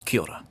Kia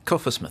ora,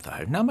 kofa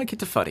smitho, nā mai ki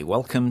te whare,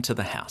 welcome to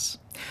the House.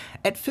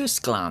 At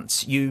first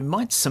glance, you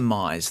might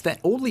surmise that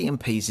all the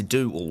MPs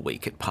do all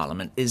week at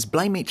Parliament is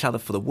blame each other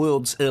for the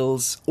world's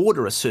ills,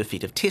 order a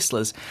surfeit of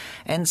Teslas,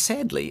 and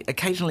sadly,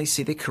 occasionally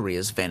see their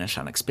careers vanish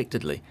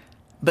unexpectedly.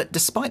 But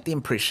despite the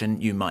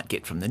impression you might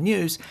get from the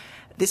news,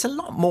 there's a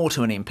lot more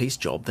to an MP's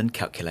job than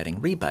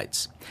calculating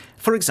rebates.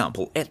 For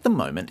example, at the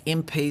moment,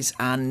 MPs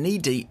are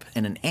knee-deep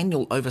in an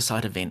annual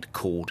oversight event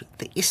called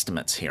the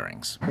Estimates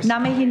Hearings.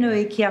 Ngā mihi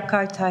nui ki a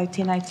koutou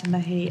tēnei te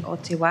mihi o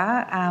te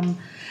wā.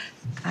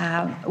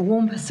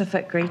 Warm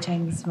Pacific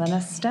greetings,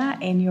 Minister,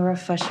 and your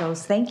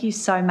officials. Thank you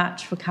so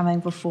much for coming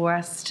before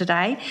us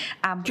today.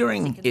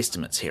 During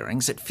estimates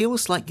hearings, it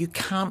feels like you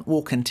can't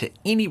walk into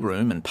any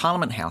room in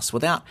Parliament House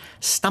without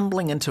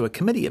stumbling into a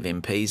committee of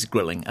MPs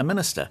grilling a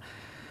minister.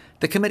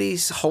 The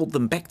committees hold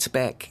them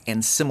back-to-back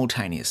and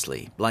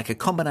simultaneously, like a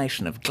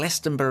combination of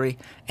Glastonbury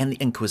and the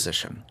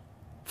Inquisition.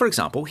 For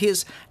example,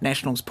 here's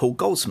National's Paul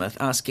Goldsmith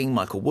asking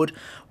Michael Wood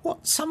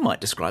what some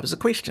might describe as a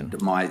question.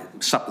 My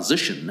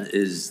supposition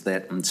is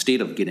that instead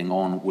of getting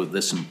on with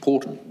this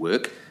important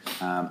work,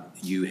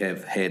 you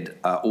have had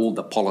all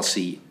the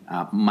policy,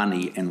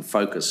 money and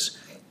focus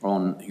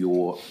on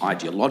your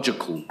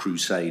ideological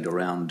crusade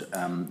around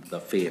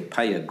the fair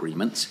pay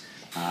agreements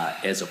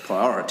as a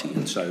priority.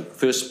 And so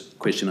first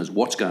question is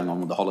what's going on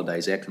with the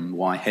Holidays Act and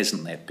why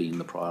hasn't that been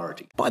the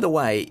priority? By the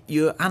way,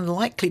 you're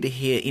unlikely to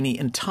hear any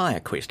entire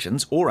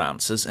questions or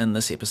answers in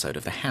this episode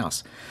of the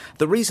House.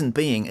 The reason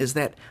being is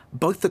that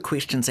both the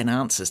questions and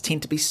answers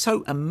tend to be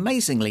so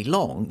amazingly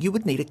long you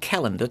would need a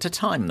calendar to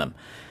time them.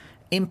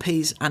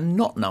 MPs are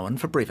not known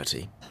for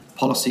brevity.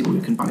 Policy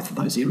work in both of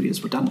those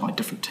areas were done by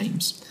different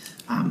teams.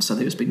 So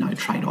there's been no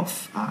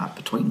trade-off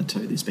between the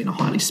two. There's been a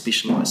highly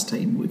specialised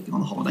team working on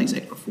the Holidays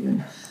Act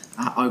reform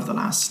over the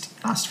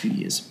last few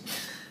years.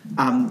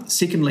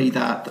 Secondly,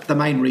 the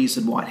main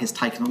reason why it has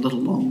taken a little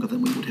longer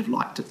than we would have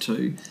liked it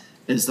to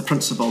is the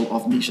principle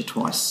of measure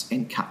twice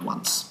and cut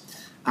once.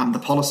 The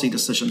policy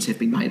decisions have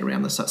been made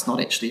around this, so it's not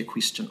actually a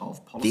question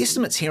of policy. The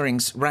estimates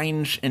hearings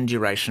range in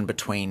duration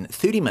between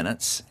 30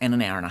 minutes and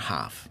an hour and a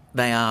half.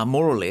 They are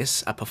more or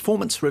less a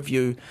performance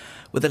review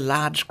with a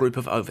large group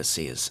of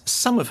overseers,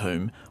 some of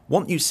whom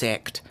want you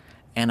sacked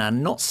and are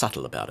not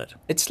subtle about it.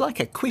 It's like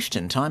a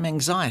question time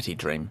anxiety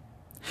dream.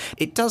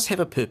 It does have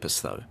a purpose,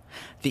 though.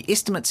 The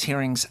estimates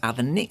hearings are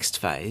the next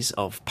phase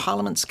of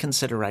Parliament's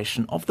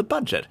consideration of the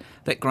budget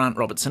that Grant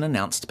Robertson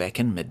announced back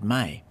in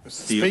mid-May.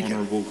 The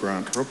Honourable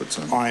Grant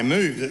Robertson. I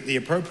move that the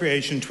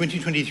Appropriation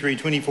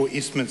 2023-24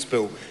 Estimates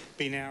Bill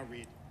be now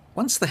read.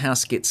 Once the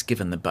House gets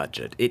given the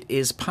budget, it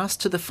is passed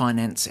to the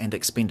Finance and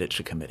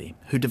Expenditure Committee,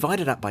 who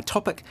divide it up by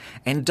topic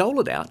and dole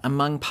it out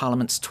among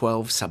Parliament's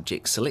 12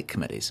 subject select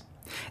committees.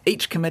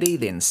 Each committee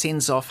then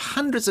sends off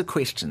hundreds of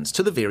questions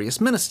to the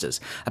various ministers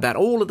about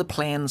all of the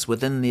plans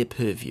within their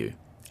purview.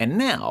 And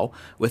now,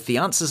 with the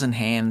answers in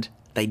hand,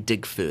 they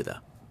dig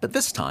further, but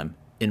this time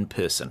in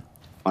person.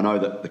 I know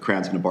that the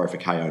Crown's going to borrow for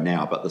KO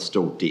now, but there's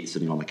still debt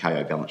sitting on the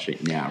KO balance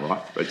sheet now,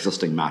 right?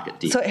 Existing market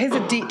debt. So it has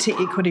a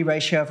debt-to-equity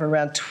ratio of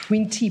around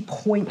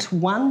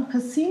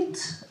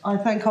 20.1%, I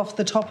think, off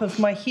the top of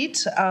my head.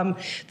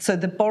 So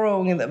the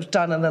borrowing that we've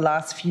done in the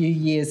last few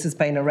years has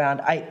been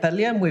around $8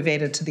 billion. We've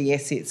added to the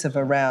assets of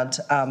around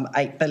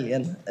 $8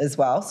 billion as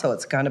well. So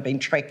it's kind of been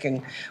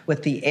tracking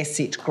with the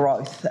asset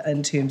growth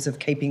in terms of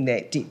keeping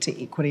that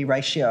debt-to-equity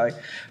ratio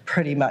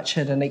pretty much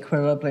at an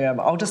equilibrium.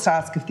 I'll just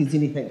ask if there's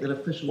anything that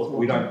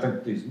officials... We don't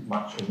think there's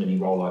much of any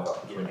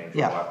rollover between that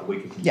rollover, but we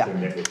can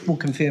confirm that with you. We'll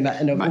confirm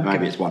it. And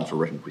maybe it's one for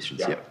written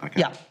questions. Yeah. Okay.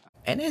 Yeah.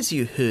 And as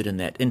you heard in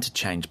that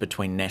interchange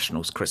between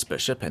National's Chris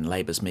Bishop and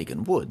Labour's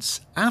Megan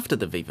Woods, after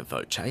the Viva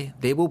Voce,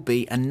 there will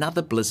be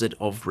another blizzard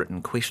of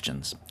written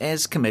questions,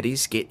 as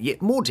committees get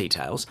yet more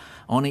details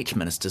on each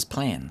minister's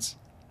plans.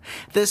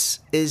 This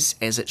is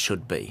as it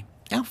should be.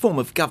 Our form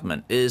of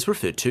government is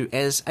referred to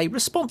as a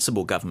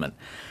responsible government.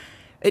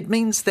 It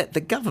means that the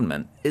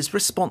government is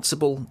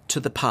responsible to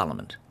the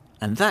Parliament,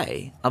 and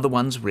they are the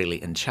ones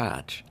really in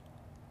charge.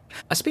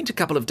 I spent a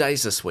couple of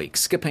days this week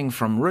skipping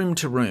from room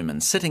to room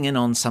and sitting in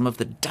on some of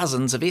the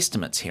dozens of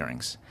estimates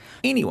hearings.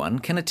 Anyone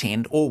can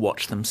attend or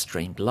watch them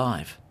streamed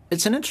live.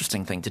 It's an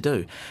interesting thing to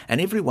do,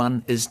 and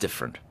everyone is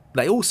different.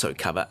 They also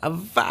cover a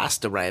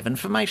vast array of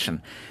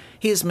information.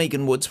 Here's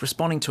Megan Woods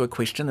responding to a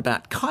question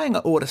about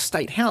kāinga ora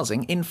state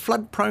housing in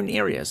flood-prone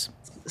areas.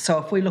 So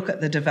if we look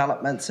at the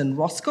developments in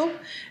Roskill,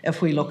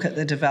 if we look at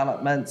the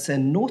developments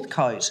in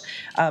Northcote,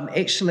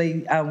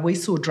 we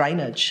saw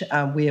drainage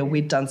where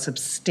we'd done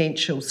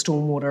substantial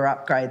stormwater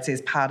upgrades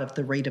as part of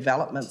the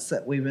redevelopments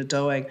that we were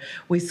doing.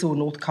 We saw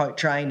Northcote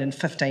drain in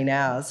 15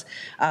 hours.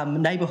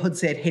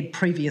 Neighbourhoods that had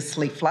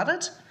previously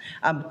flooded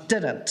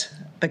didn't,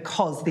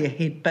 because there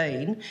had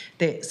been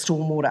that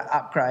stormwater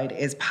upgrade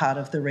as part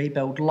of the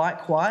rebuild.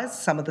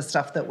 Likewise, some of the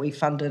stuff that we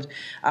funded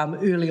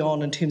early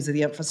on in terms of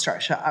the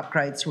infrastructure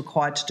upgrades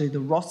required to do the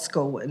Ross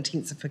School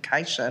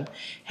intensification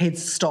had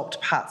stopped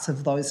parts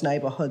of those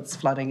neighbourhoods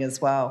flooding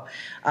as well.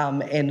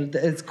 And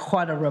it's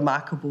quite a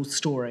remarkable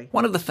story.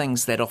 One of the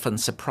things that often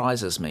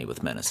surprises me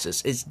with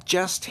ministers is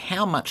just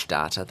how much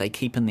data they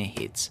keep in their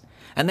heads.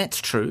 And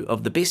that's true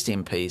of the best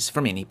MPs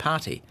from any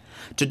party.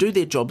 To do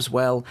their jobs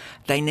well,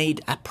 they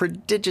need a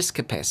prodigious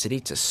capacity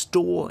to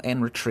store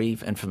and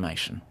retrieve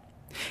information.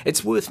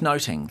 It's worth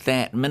noting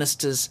that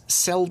ministers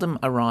seldom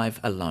arrive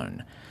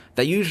alone.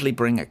 They usually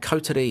bring a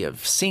coterie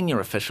of senior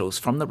officials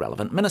from the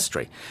relevant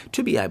ministry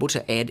to be able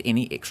to add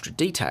any extra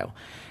detail,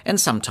 and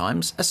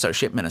sometimes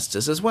associate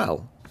ministers as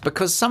well,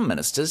 because some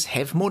ministers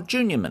have more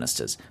junior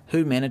ministers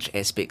who manage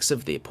aspects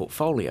of their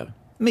portfolio.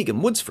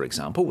 Megan Woods, for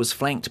example, was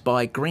flanked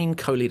by Green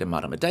co-leader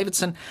Marama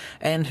Davidson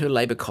and her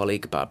Labour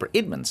colleague Barbara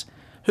Edmonds,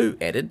 who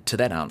added to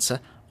that answer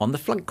on the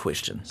flood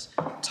questions.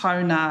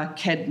 Tona,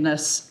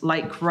 Cadnis,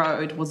 Lake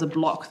Road was a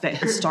block that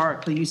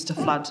historically used to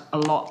flood a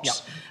lot. Yep.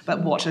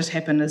 But what has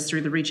happened is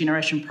through the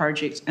regeneration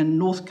project in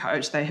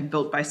Northcote, they have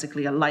built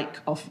basically a lake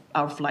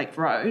of Lake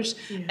Road,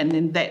 and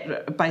then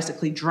that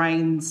basically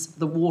drains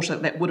the water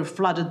that would have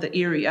flooded the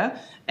area,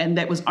 and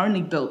that was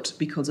only built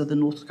because of the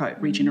Northcote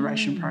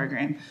regeneration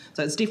program.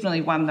 So it's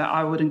definitely one that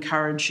I would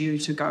encourage you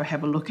to go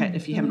have a look at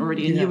if you haven't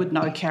already, and you would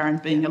know Karen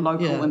being a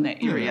local in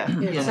that area.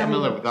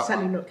 Familiar with that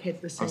one.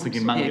 I was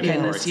thinking Monday,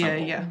 for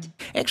example.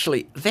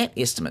 Actually, that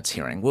estimates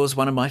hearing was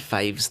one of my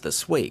faves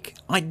this week.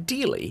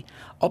 Ideally,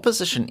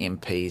 opposition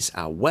MPs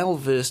are well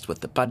versed with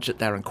the budget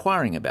they're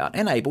inquiring about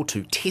and able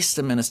to test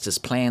the minister's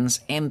plans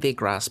and their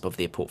grasp of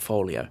their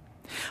portfolio.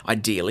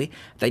 Ideally,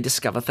 they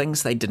discover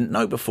things they didn't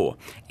know before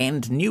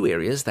and new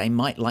areas they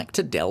might like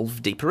to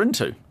delve deeper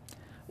into.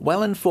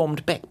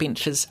 Well-informed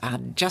backbenchers are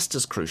just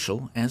as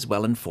crucial as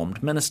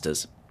well-informed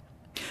ministers.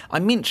 I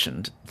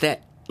mentioned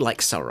that,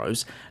 like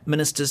Sorrows,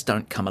 ministers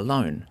don't come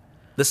alone.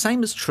 The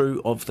same is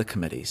true of the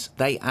committees.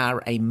 They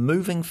are a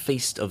moving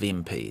feast of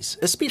MPs,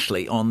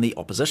 especially on the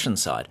opposition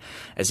side,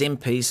 as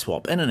MPs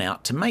swap in and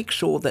out to make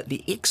sure that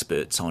the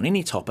experts on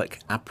any topic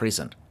are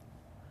present.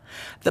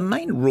 The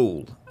main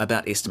rule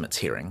about estimates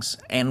hearings,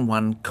 and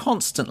one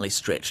constantly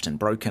stretched and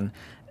broken,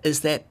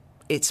 is that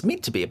it's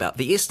meant to be about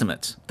the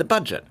estimate, the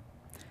budget.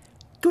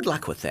 Good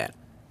luck with that.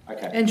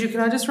 Okay. Andrew, can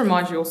I just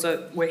remind you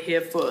also, we're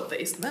here for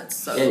the estimates,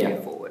 so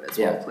move forward as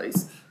well,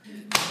 please.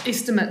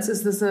 Estimates,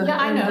 is this a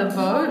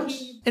vote?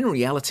 In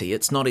reality,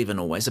 it's not even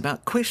always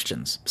about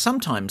questions.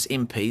 Sometimes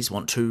MPs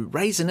want to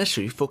raise an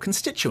issue for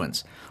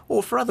constituents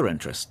or for other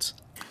interests.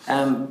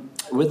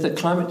 With the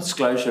climate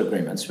disclosure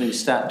agreements, when you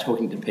start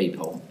talking to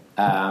people,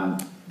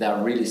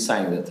 they're really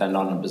saying that they're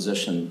not in a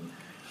position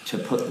to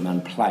put them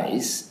in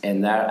place,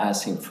 and they're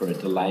asking for a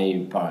delay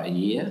by a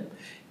year.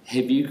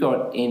 Have you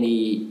got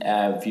any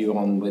view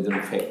on whether,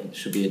 in fact, it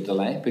should be a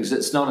delay? Because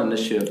it's not an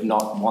issue of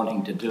not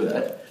wanting to do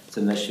it, it's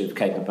an issue of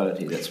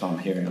capability. That's what I'm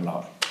hearing a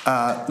lot.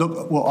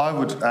 Look, I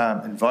would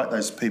invite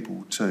those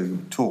people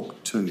to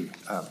talk to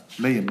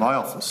me in my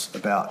office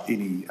about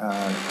any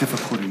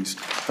difficulties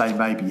they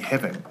may be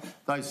having.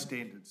 Those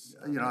standards,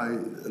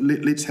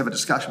 let's have a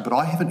discussion, but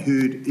I haven't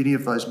heard any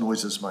of those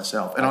noises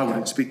myself, and I would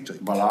expect to.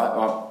 Well,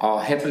 I'll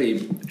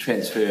happily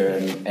transfer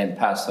and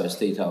pass those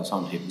details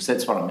on to you, because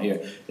that's what I'm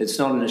hearing. It's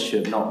not an issue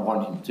of not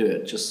wanting to do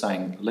it, just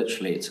saying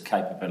literally it's a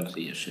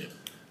capability issue.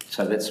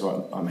 So that's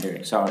what I'm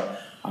hearing. So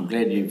I'm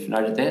glad you've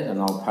noted that, and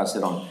I'll pass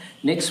it on.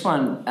 Next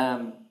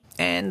one.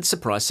 And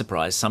surprise,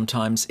 surprise,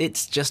 sometimes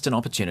it's just an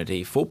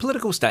opportunity for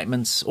political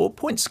statements or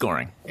point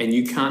scoring. And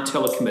you can't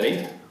tell a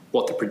committee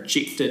what the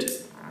projected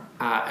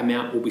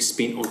amount will be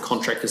spent on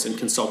contractors and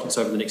consultants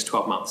over the next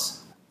 12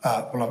 months.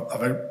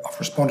 I've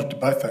responded to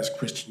both those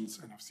questions.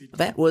 And I've said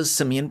that was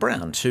Simeon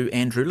Brown to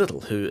Andrew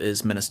Little, who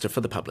is Minister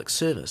for the Public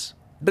Service.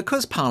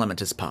 Because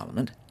Parliament is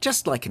Parliament,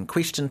 just like in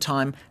question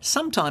time,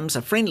 sometimes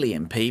a friendly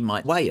MP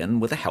might weigh in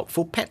with a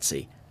helpful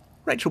patsy.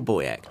 Rachel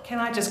Boyack. Can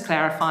I just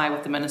clarify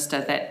with the Minister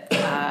that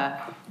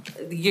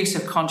the use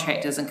of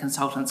contractors and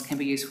consultants can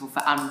be useful for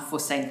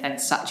unforeseen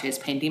things such as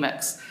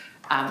pandemics,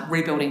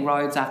 rebuilding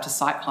roads after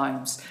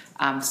cyclones,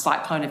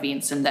 cyclone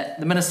events, and that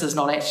the Minister is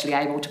not actually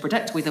able to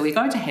predict whether we're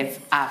going to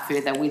have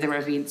further weather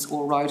events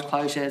or road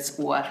closures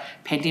or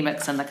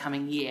pandemics in the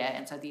coming year,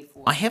 and so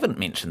therefore... I haven't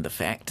mentioned the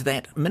fact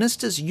that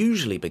ministers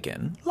usually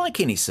begin, like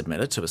any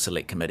submitter to a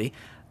select committee,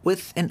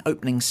 with an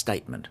opening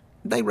statement.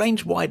 They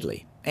range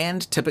widely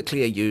and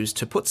typically are used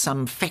to put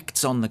some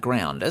facts on the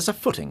ground as a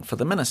footing for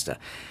the minister,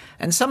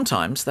 and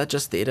sometimes they're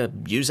just there to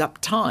use up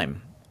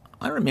time.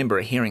 I remember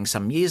a hearing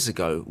some years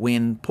ago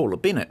when Paula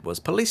Bennett was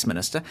Police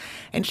Minister,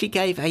 and she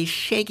gave a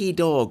shaggy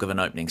dog of an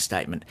opening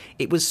statement.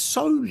 It was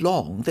so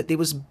long that there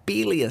was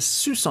barely a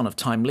soupçon of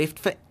time left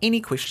for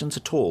any questions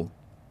at all.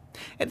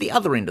 At the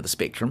other end of the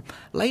spectrum,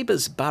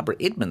 Labour's Barbara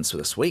Edmonds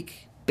this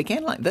week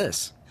began like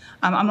this.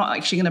 I'm not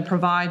actually going to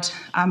provide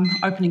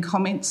opening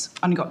comments.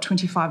 Only got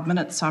 25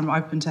 minutes, so I'm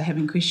open to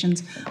having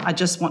questions. I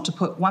just want to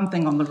put one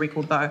thing on the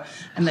record, though,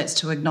 and that's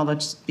to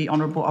acknowledge the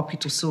Honourable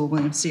Opito Sewell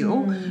William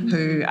Seal,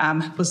 who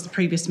was the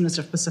previous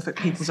Minister for Pacific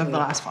Peoples over the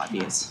last 5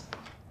 years.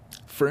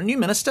 For a new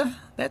minister,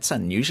 that's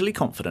unusually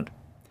confident.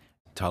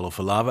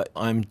 Talofa lava,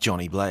 I'm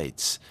Johnny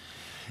Blades.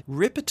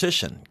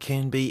 Repetition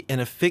can be an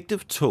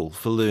effective tool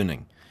for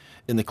learning.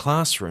 In the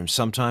classroom,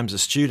 sometimes a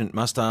student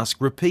must ask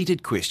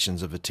repeated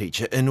questions of a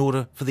teacher in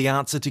order for the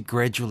answer to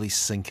gradually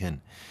sink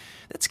in.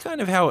 That's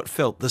kind of how it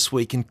felt this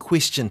week in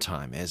Question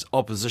Time, as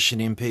opposition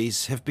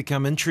MPs have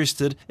become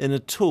interested in a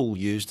tool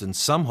used in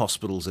some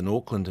hospitals in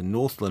Auckland and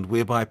Northland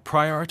whereby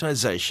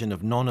prioritisation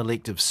of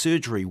non-elective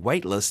surgery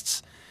wait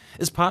lists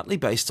is partly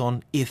based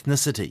on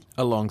ethnicity,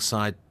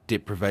 alongside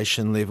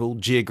deprivation level,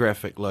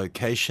 geographic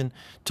location,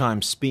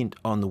 time spent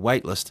on the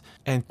waitlist,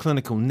 and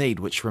clinical need,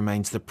 which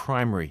remains the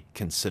primary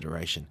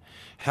consideration.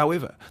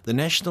 However, the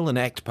National and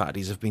ACT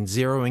parties have been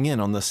zeroing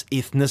in on this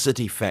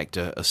ethnicity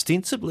factor,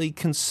 ostensibly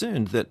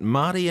concerned that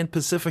Māori and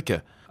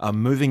Pacifica are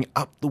moving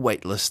up the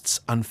waitlists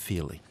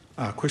unfairly.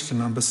 Question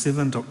number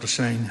 7, Dr.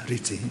 Shane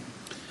Reti.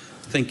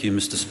 Thank you,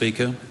 Mr.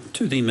 Speaker.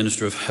 To the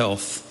Minister of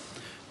Health,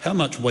 how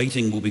much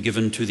weighting will be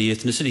given to the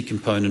ethnicity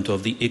component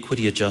of the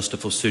equity adjuster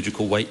for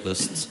surgical wait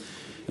lists?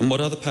 And what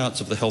other parts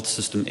of the health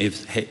system,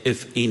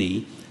 if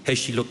any, has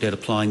she looked at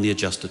applying the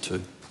adjuster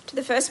to? To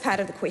the first part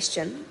of the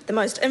question, the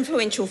most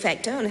influential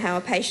factor on how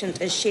a patient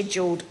is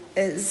scheduled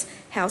is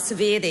how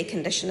severe their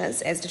condition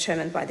is, as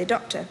determined by their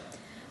doctor.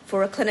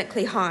 For a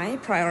clinically high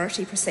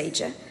priority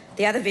procedure,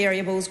 the other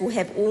variables will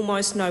have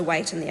almost no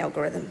weight in the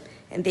algorithm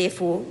and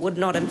therefore would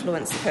not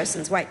influence the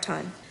person's wait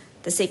time.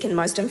 The second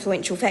most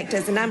influential factor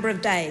is the number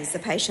of days the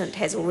patient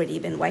has already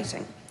been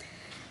waiting.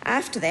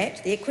 After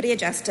that, the equity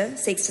adjuster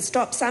seeks to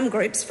stop some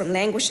groups from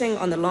languishing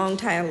on the long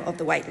tail of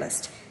the wait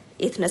list.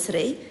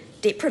 Ethnicity,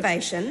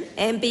 deprivation,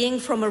 and being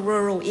from a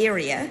rural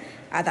area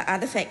are the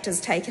other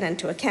factors taken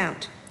into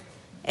account.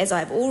 As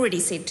I've already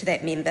said to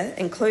that member,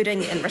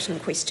 including in written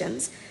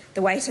questions,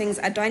 the weightings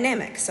are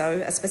dynamic,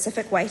 so a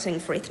specific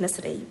weighting for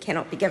ethnicity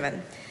cannot be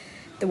given.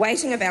 The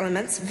weighting of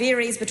elements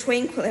varies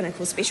between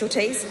clinical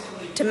specialties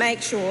to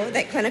make sure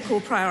that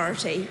clinical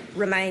priority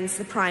remains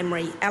the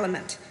primary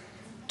element.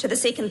 To the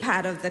second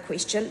part of the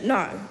question,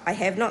 no, I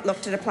have not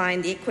looked at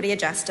applying the equity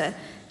adjuster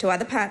to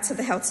other parts of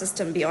the health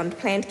system beyond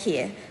planned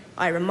care.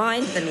 I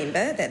remind the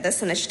member that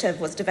this initiative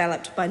was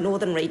developed by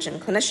Northern Region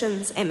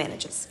clinicians and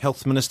managers.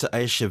 Health Minister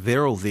Aisha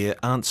Verrill there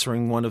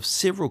answering one of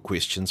several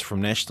questions from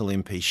National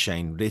MP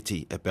Shane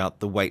Reti about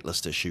the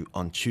waitlist issue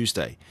on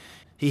Tuesday.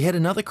 He had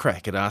another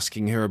crack at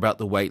asking her about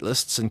the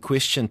waitlists in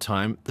Question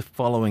Time the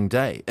following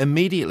day,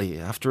 immediately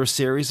after a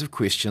series of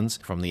questions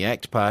from the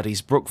ACT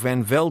Party's Brooke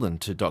Van Velden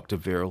to Dr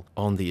Verrill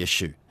on the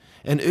issue.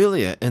 And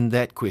earlier in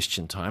that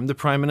Question Time, the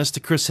Prime Minister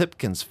Chris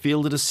Hipkins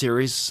fielded a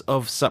series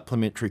of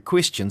supplementary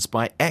questions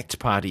by ACT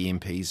Party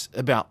MPs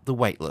about the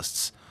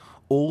waitlists,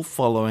 all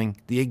following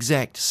the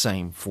exact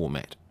same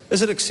format.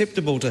 Is it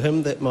acceptable to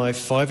him that my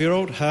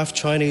 5-year-old,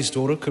 half-Chinese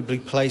daughter could be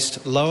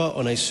placed lower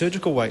on a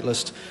surgical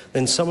waitlist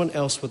than someone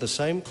else with the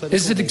same clinical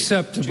Is it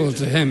acceptable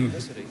to him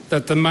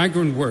that the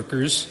migrant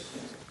workers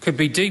could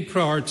be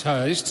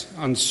deprioritised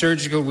on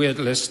surgical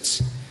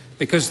waitlists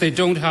because they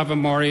don't have a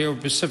Māori or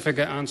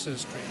Pacifica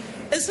ancestry?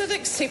 Is it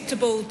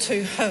acceptable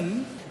to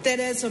him that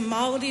as a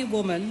Māori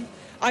woman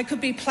I could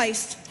be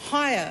placed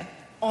higher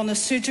on a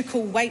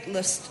surgical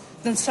waitlist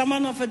than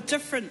someone of a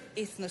different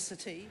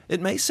ethnicity? It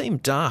may seem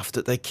daft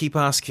that they keep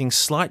asking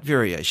slight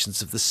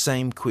variations of the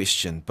same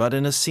question, but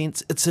in a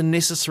sense it's a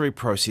necessary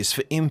process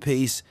for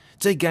MPs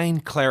to gain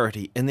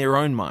clarity in their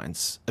own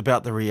minds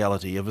about the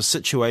reality of a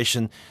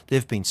situation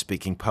they've been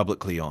speaking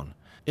publicly on.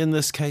 In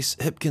this case,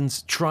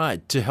 Hipkins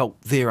tried to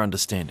help their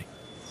understanding.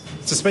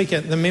 Mr.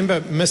 Speaker, the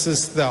member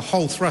misses the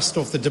whole thrust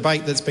of the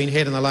debate that's been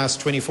had in the last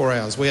 24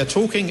 hours. We are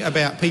talking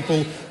about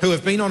people who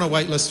have been on a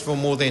wait list for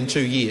more than 2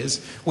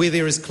 years, where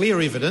there is clear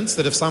evidence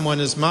that if someone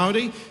is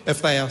Māori,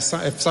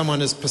 if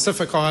someone is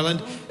Pacific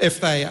Island, if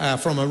they are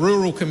from a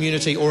rural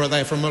community or are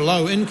they from a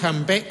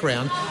low-income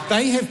background,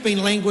 they have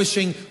been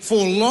languishing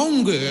for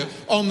longer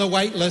on the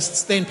wait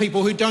lists than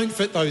people who don't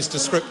fit those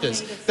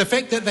descriptors. The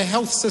fact that the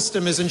health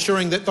system is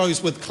ensuring that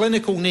those with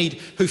clinical need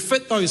who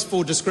fit those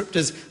 4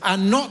 descriptors are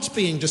not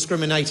being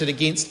discriminated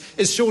against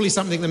is surely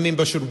something the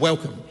member should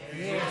welcome.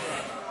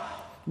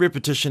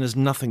 Repetition is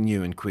nothing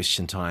new in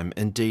Question Time.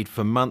 Indeed,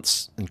 for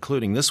months,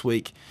 including this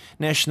week,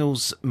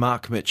 National's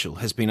Mark Mitchell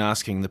has been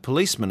asking the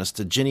Police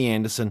Minister, Ginny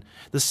Anderson,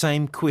 the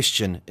same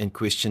question in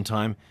Question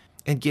Time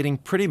and getting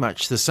pretty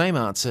much the same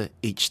answer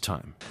each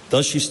time.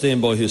 Does she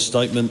stand by her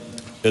statement?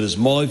 It is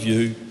my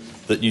view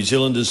that New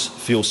Zealanders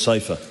feel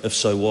safer. If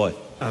so, why?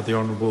 The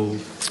Honourable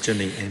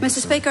Ginny Anderson. Mr.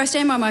 Speaker, I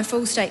stand by my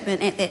full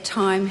statement at that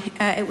time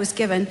it was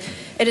given.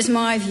 It is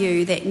my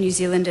view that New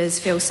Zealanders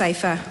feel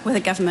safer with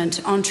a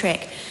government on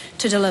track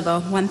to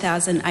deliver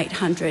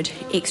 1,800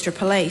 extra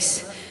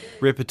police.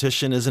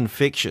 Repetition is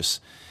infectious,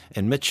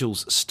 and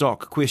Mitchell's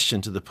stock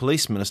question to the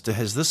Police Minister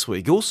has this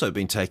week also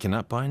been taken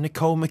up by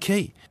Nicole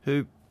McKee,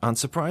 who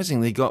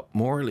unsurprisingly, got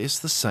more or less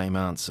the same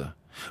answer.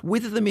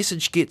 Whether the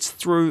message gets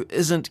through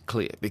isn't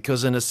clear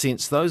because, in a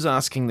sense, those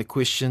asking the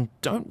question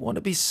don't want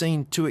to be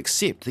seen to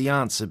accept the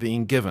answer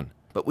being given.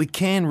 But we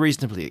can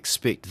reasonably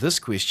expect this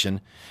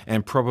question,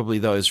 and probably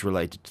those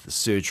related to the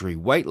surgery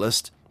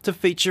waitlist, to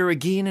feature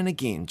again and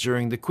again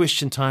during the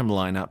question time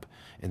lineup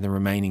in the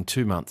remaining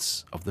 2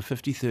 months of the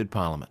 53rd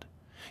Parliament.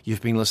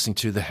 You've been listening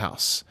to The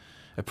House,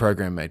 a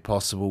program made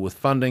possible with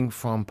funding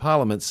from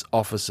Parliament's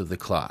Office of the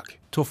Clerk.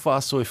 Tō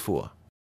whāsoi fua.